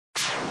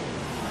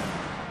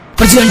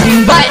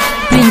Presenting by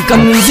Priyanka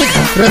music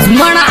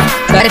रजमाना।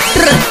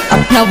 Director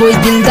अपना वो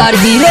दिलदार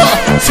हीरो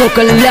सो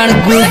कल्याण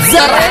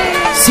गुलजार।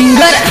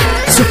 Singer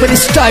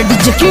superstar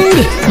DJ king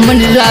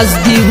Manraj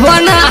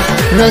दीवाना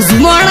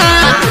रजमाना।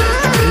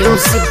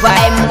 Music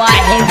by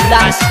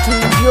Mahendra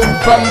studio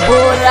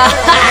Bambora.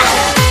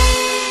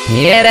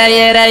 येरा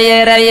येरा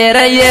येरा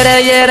येरा येरा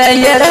येरा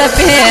येरा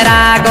फेरा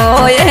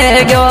गो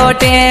ये गो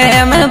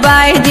टेम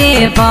बाई जी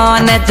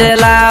फोन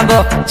चलाबो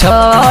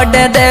छोड़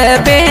दे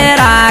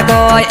फेरा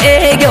गो ये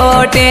गो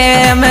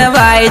टेम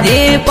बाई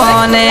जी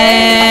फोन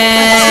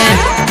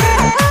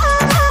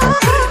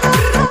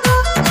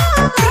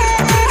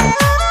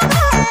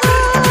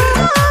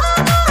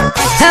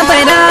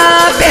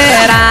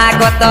पेरा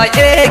को तो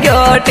ये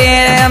गो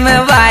टेम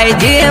बाई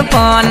जी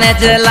फोन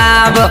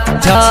चलाबो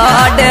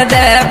छोड़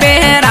दे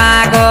पेरा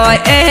को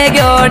ये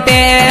गो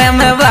टेम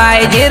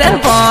बाई जी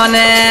फोन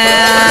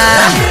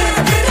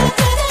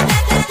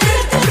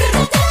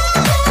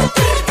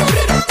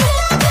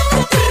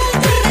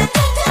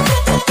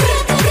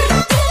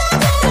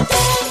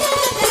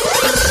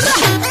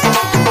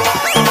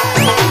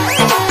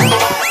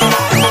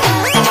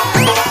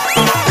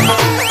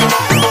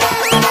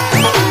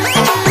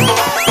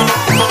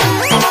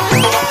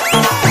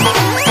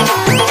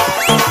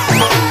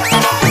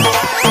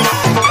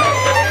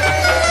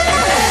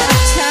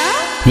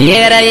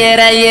येरा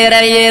येरा येरा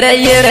येरा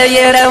येरा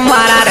येरा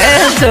मारा रे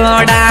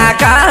सोडा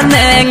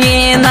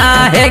कानेगी ना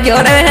है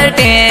ग्योरे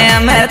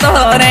टेम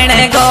तोरण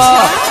को।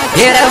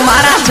 येरा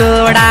मारा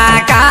सोडा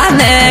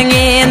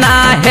कानेगी ना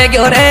है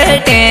ग्योरे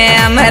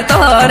टेम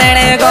तोरण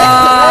को।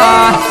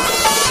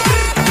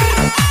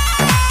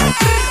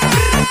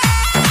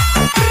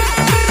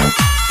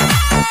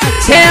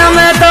 टेम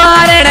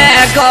तोरण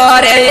को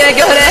रे ये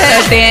ग्योरे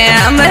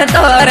टेम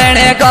तोरण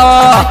को।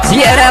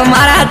 येरा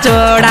मारा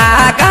सोडा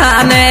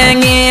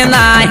कानेगी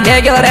ना है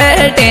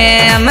ग्योरे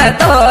टेम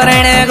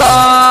तोरण को।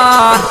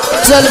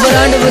 चल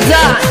ब्रांड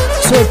बजा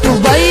छोटू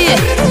भाई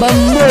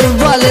बम्बोर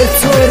वाले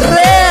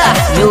छोरे।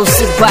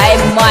 Music by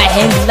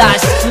Mahendra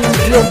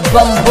studio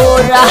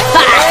Bambora.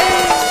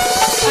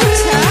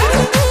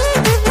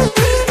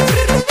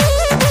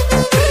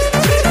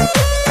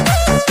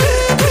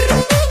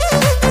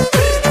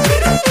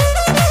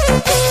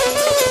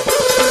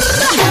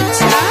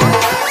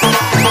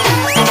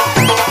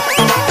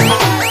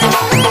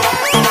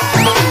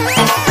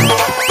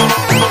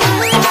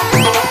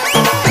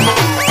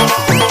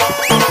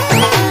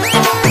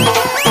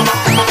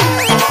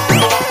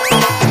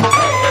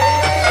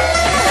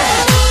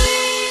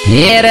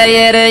 येरा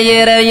येरा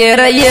येरा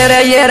येरा येरा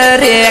येरा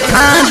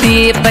रेखा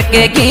दीपक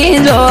की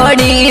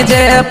जोड़ी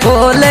जे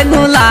फूल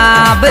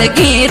गुलाब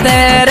की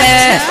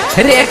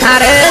तरह। रेखा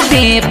रे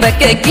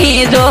दीपक की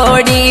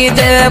जोड़ी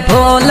जे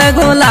फूल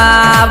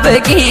गुलाब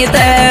की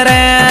तरह।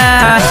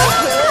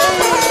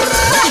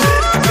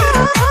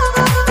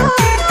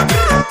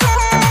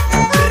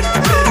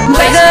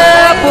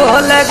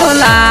 फूल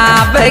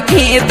गुलाब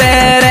की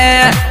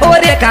तरह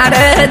और कार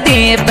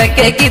दीपक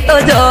की तो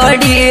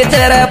जोड़ी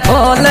चर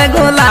फूल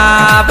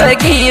गुलाब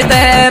की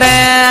तरह।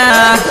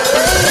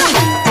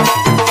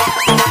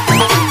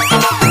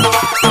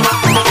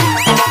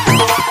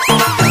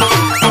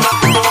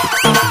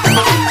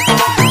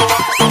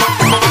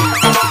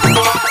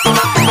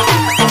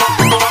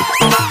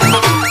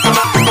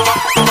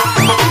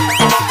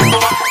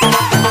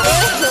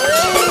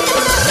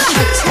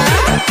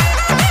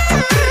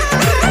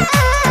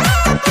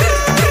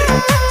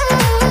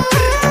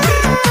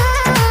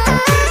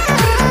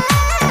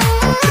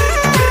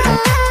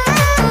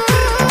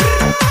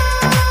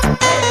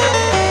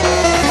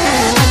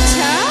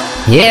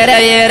 येरा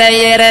येरा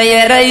येरा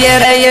येरा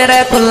येरा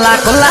येरा खुला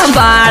खुला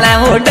बाल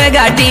उठ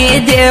गाड़ी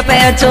जे पे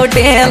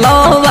छोटे लो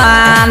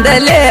बांध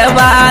ले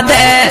बाद।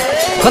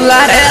 खुला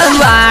रे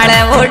बाल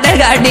उठ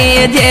गाड़ी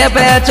जे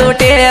पे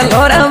छोटे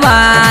लो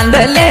बांध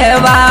ले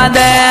बाद।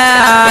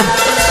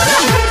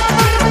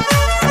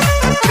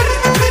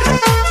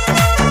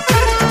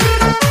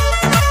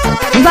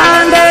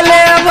 बांध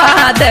ले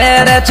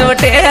बादर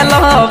छोटे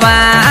लो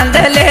बांध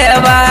ले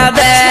बाद।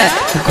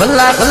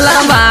 खुला खुला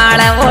बाण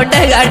उठ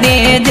गाड़ी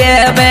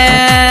जेबे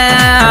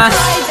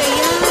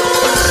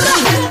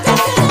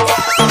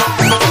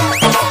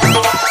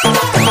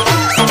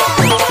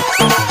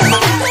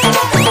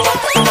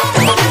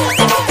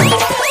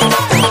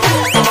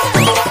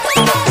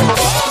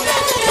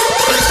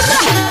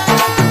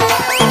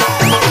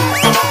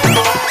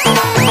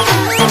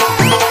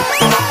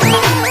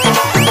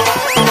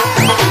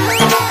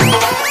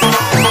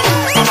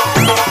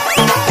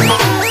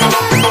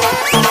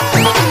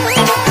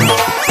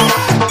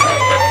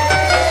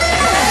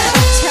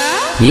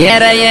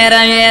येरा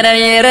येरा येरा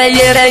येरा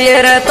येरा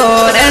येरा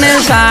तोरण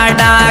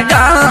साडा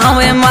गाँव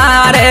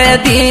मारे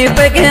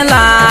दीपक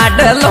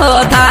लाडलो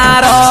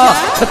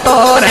थारो।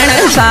 तोरण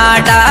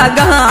साडा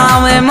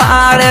गाँव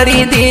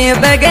मारी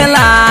दीपक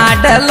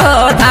लाडलो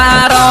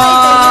थारो।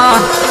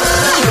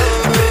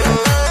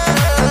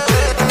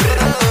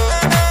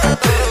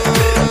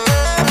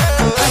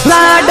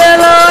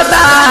 लाडलो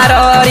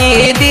तारो री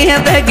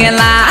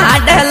बगला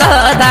डलो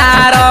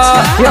दारो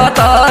यो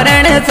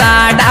तोरण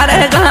साडार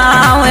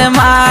गाँव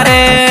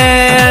मारे।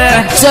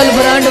 चल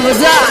ब्रांड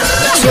बजा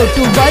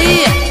छोटू भाई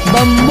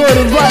बम्बोर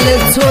वाले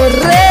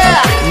छोरे।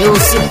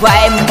 Music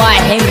by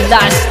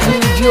Mahendra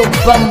studio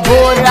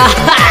Bambora.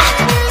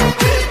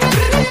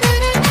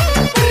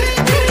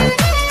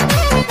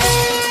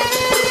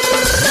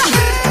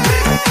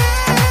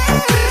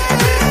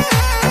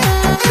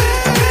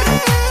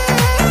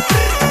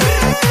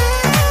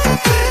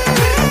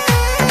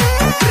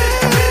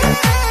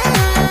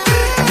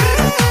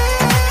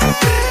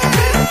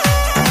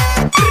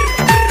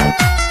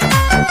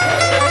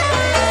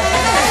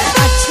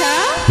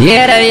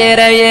 ये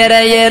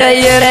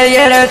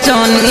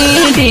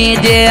चुन्नी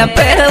डीजे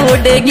पे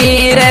उड़गी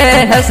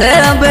रे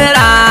सब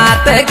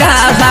रात का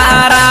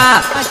सारा।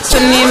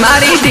 चुन्नी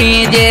मारी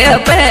डीजे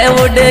पे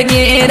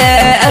उड़गी रे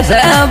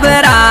सब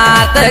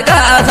रात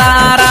का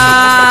सारा।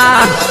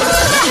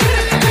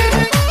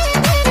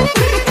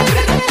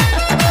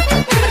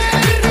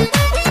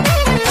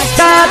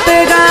 रात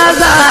का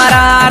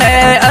सारा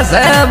रे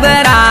सब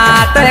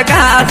रात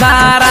का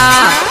सारा।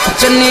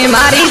 चुन्नी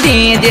मारी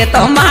डीजे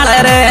तो माल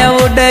रे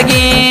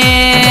उड़गी।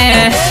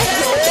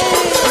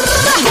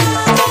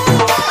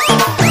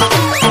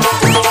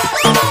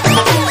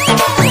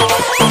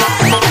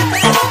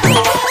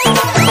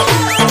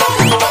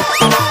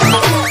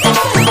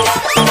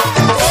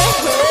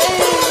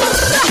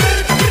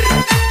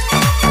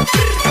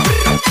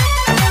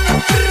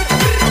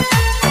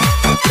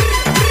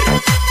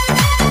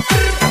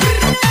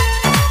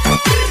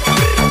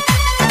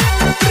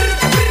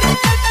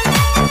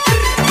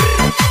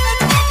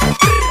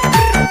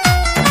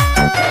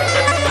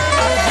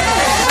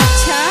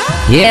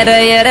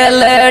 ये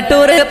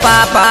लटूर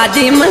पापा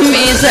जी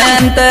मम्मी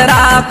संतरा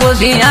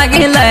खुशियाँ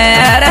की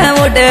लहर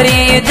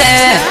उड़री जे।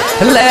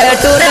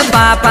 लटूर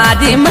पापा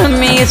जी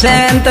मम्मी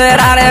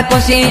संतरा रे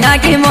खुशियाँ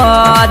की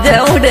मौज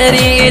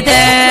उड़री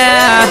जे।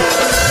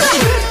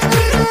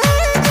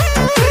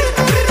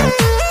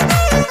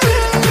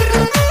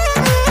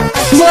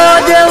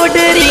 मौज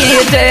उड़री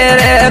थे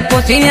रे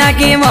खुशियाँ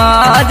की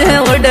मौज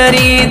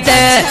उड़री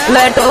थे।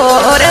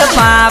 लटोर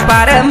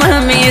पापा रे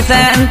मम्मी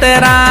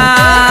संतरा।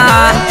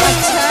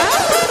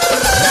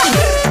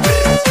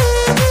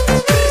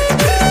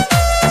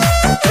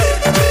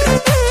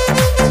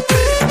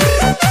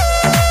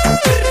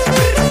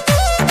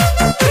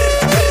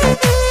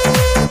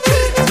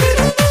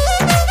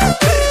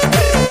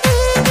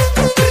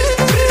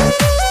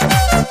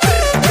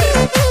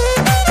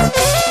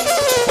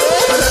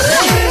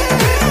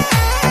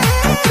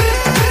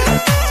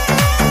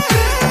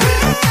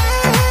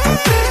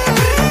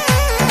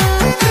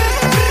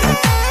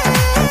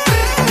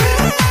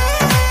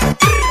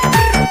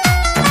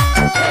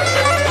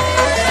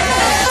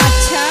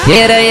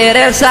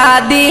 ये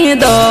शादी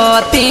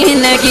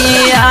 2-3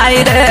 की आई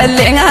रे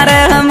लेंगा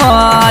रे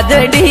मौज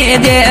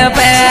डीजे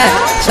पे।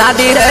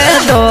 शादी रे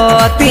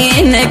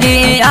 2-3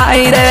 की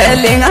आई रे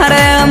लेंगा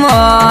रे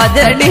मौज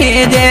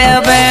डीजे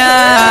पे।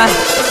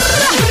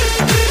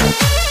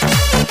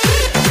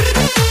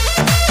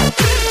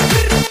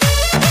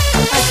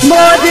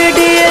 मौज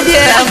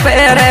डीजे पे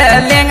रे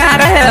लेंगा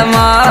रे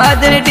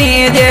मौज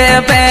डीजे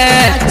पे।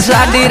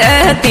 शादी रे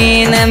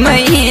 3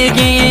 मई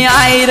की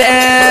आई रे।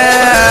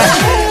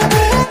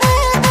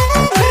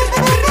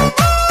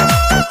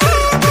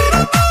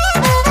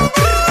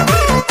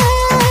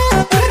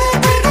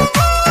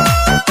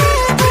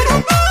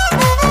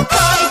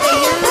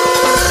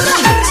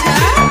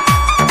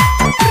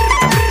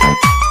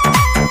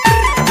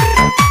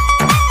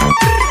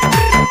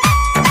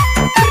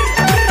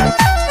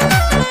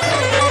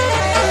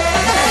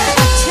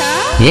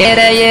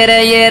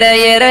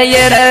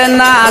 ये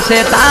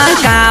नाचता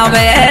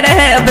कावेर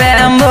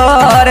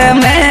बेम्बोर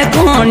में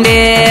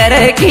कुंडेर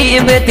की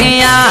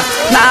बतिया।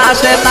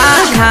 नाचता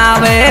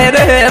खावेर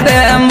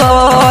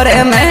बेम्बोर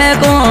में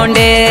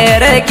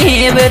कुंडेर की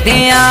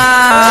बतिया।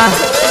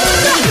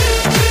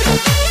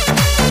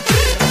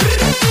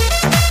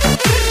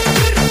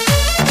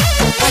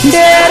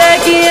 डेर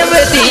की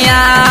बतिया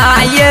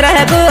ये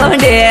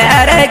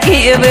गुंडेर की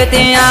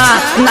बतिया।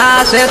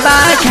 नाचता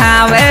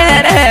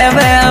खावेर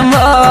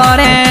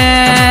बेम्बोरे।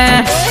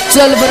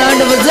 चल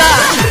ब्रांड बजा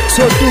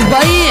छोटू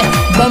भाई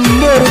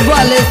बम्बोर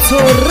वाले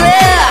छोरे।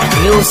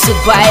 Music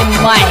by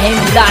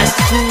Mahendra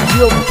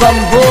studio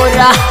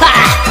Bambora.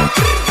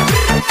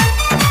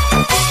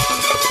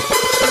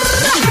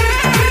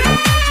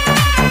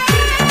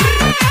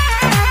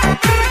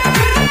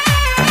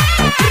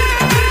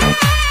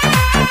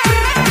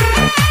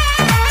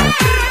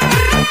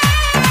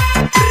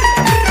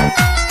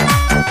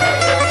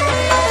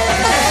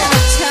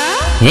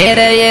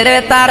 ये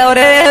तारो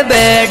रे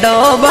बेडो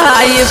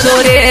भाई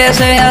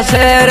सुरेश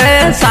असर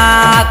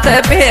साथ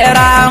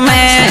फेरा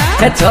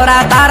में।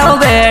 छोरा तारो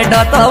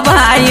बेडो तो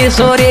भाई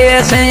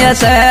सुरेश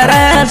असर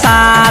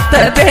साथ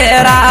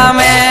फेरा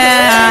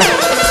में।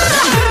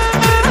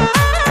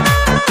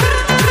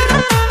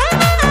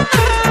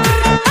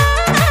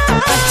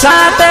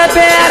 सात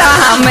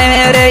फेरा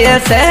मेरे ये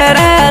शेर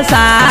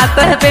सात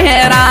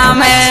फेरा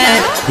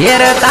में ये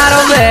रे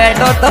तारो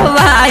बेटो तो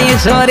भाई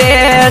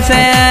सुरेश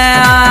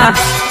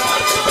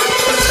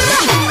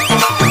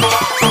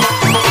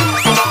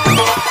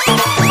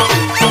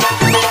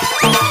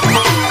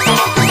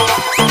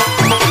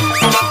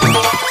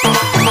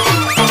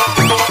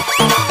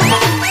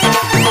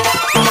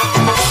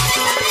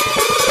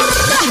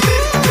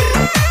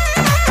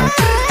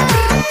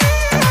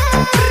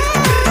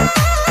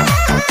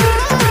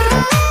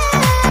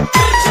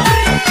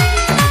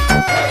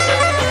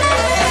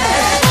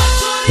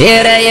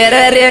ये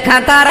रे रेखा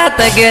तारा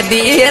तक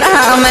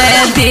दीरा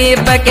में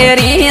दीप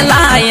केरी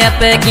लायप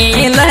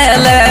की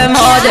लल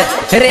मौज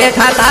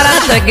रेखा तारा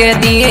तक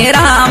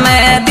दीरा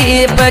में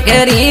दीप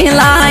केरी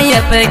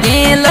लायप की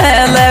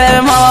लल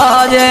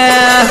मौज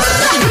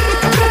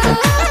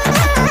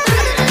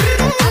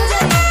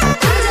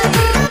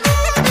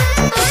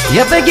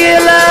यप की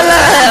लल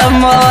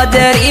मौज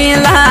री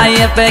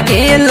लायप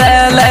की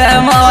लल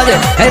मौज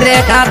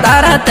रेखा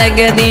तारा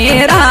तक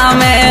दीरा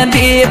में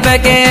दीप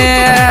के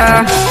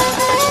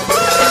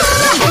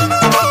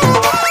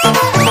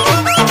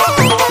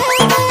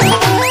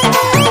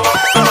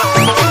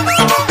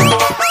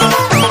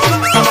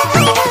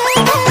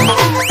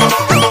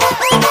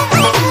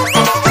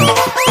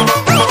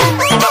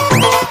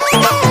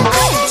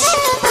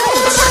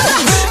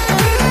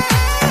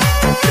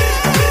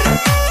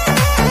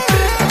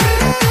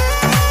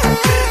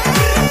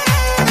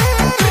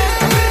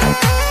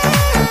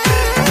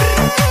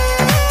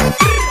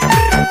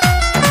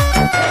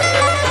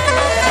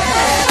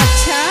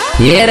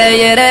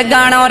ये रे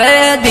गानो रे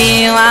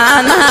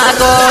दीवाना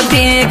को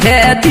दिखे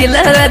दिल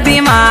रे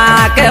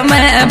दिमाग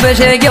में बस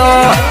गयो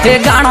ये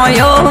गानो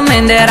यो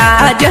मेरे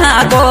राजा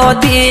को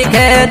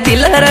दिखे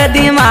दिल रे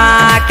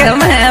दिमाग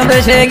में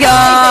बस गयो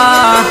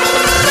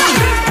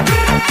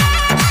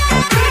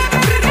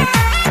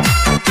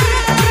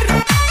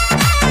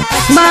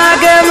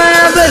माग में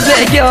बस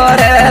गयो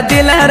रे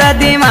दिल रे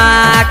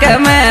दिमाग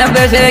में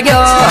बस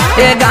गयो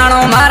ये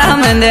गानो मारा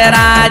मेरे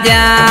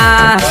राजा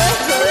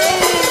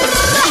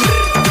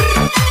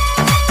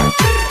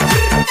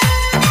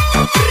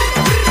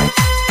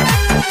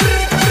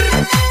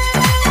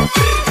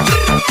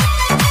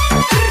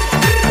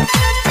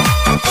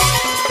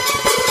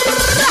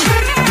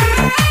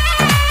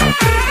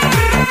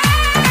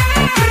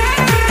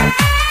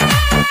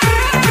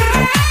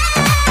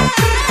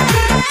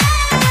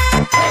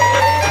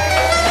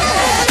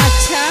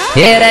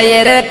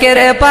ये रे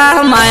कृपा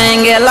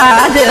मांगे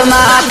लाज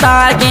माता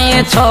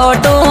की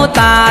छोटू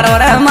तारो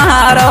रे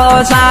मारो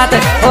साथ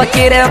ओ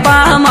कृपा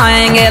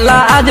मांगे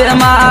लाज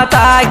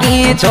माता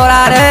की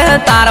छोरा रे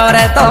तारो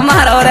रे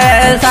तुम्हारो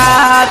रे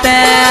साथ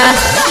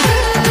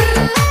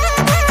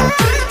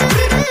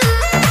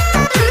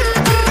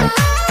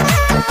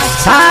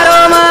सारो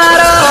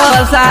मारो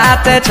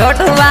साथ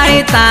छोटू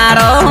भाई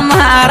तारो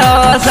मारो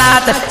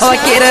साथ ओ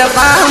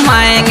कृपा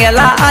मांगे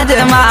लाज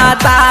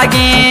माता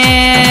की।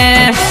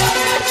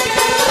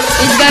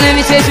 इस गाने में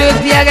विशेष योग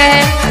दिया गया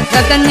है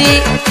रतन जी,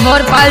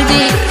 मोरपाल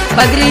जी,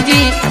 बद्री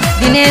जी,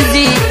 दिनेश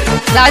जी,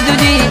 राजू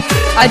जी,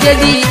 अजय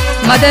जी,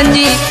 मदन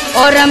जी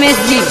और रमेश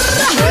जी।